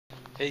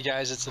Hey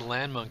guys, it's the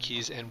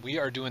LANMonkeys, and we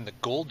are doing the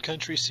Gold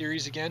Country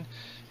series again.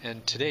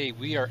 And today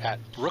we are at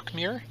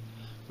Brookmere,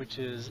 which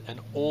is an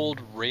old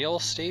rail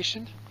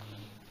station.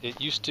 It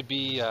used to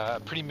be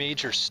a pretty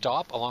major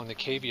stop along the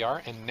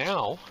KVR, and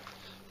now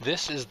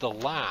this is the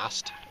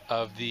last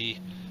of the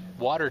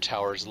water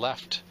towers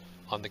left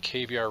on the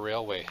KVR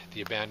railway,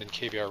 the abandoned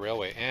KVR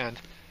railway. And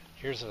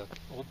here's an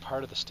old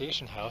part of the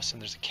station house, and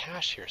there's a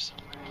cache here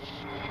somewhere.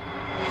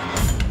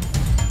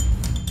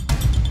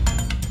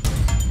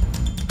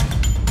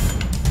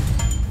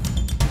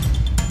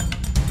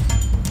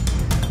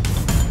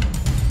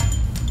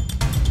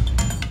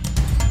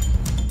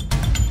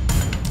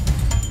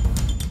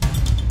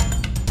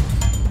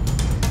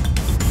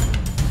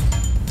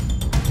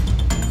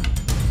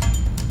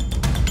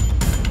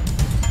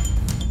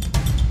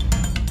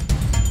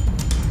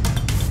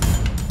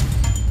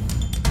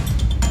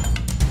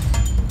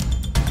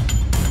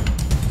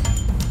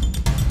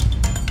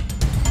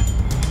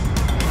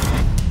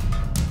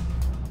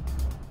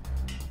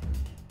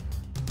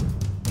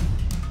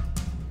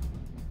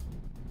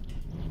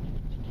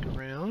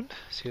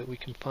 See what we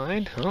can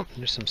find. Oh,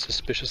 there's some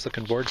suspicious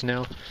looking boards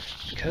now.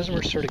 Because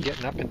we're sort of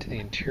getting up into the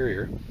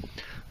interior, I'm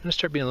going to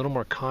start being a little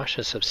more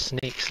cautious of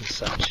snakes and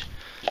such.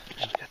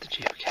 And we got the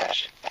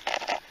geocache.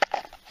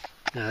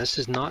 Now this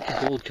is not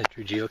the Gold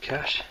Country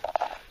Geocache.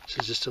 This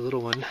is just a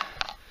little one.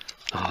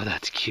 Oh,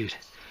 that's cute.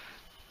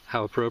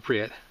 How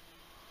appropriate.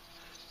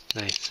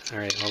 Nice.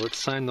 Alright, well, let's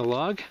sign the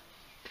log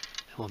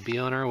and we'll be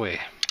on our way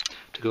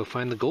to go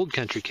find the Gold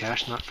Country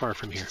cache not far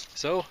from here.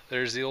 So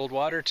there's the old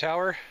water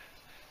tower,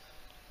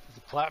 the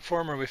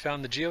platform where we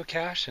found the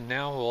geocache, and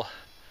now we'll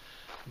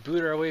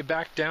boot our way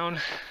back down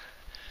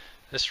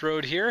this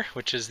road here,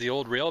 which is the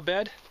old rail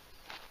bed,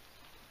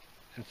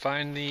 and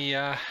find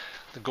the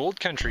Gold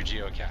Country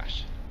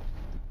geocache.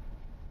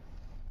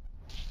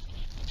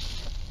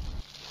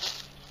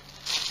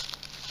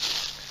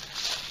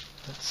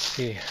 Let's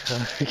see.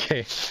 Okay,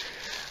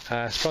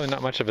 it's probably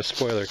not much of a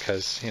spoiler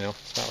because, you know,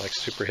 it's not like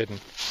super hidden.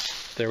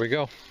 There we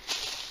go.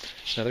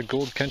 Another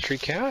Gold Country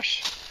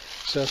cache.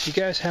 So if you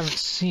guys haven't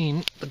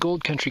seen the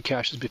Gold Country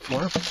caches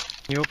before,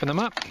 you open them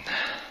up.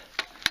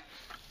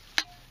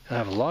 I'll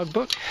have a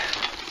logbook.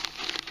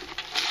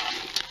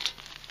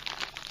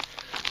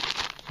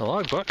 The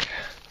logbook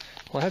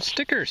will have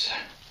stickers.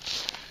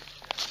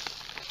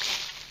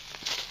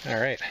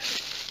 Alright.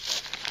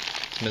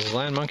 Mrs.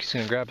 LANMonkey's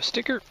going to grab a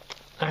sticker.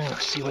 I'm going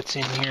to see what's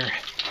in here.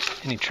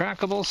 Any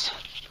trackables?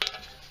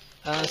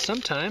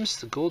 Sometimes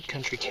the Gold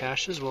Country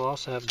caches will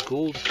also have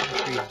Gold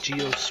Country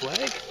Geo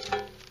swag.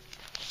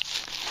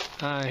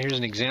 Here's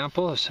an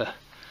example of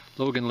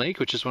Logan Lake,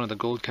 which is one of the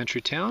Gold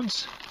Country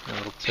towns. A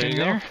little pin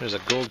there. There's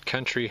a Gold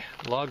Country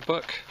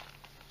logbook.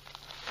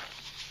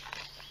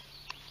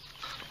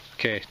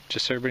 Okay,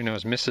 just so everybody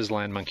knows, Mrs.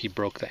 LANMonkey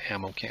broke the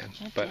ammo can,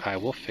 but I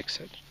will fix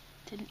it.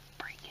 Didn't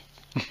break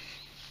it.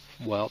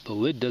 Well, the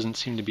lid doesn't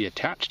seem to be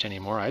attached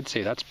anymore. I'd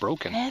say that's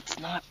broken. It's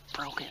not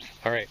broken.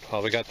 Alright,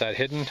 well, we got that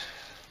hidden,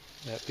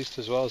 at least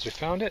as well as we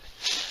found it.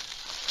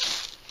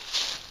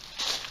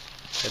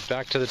 Head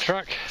back to the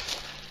truck.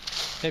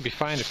 Maybe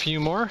find a few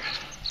more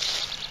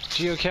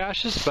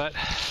geocaches, but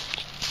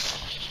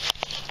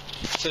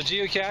so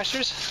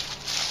geocachers,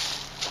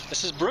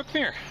 this is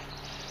Brookmere.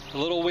 A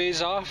little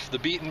ways off the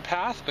beaten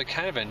path, but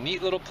kind of a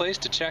neat little place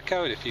to check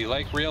out if you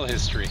like rail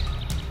history.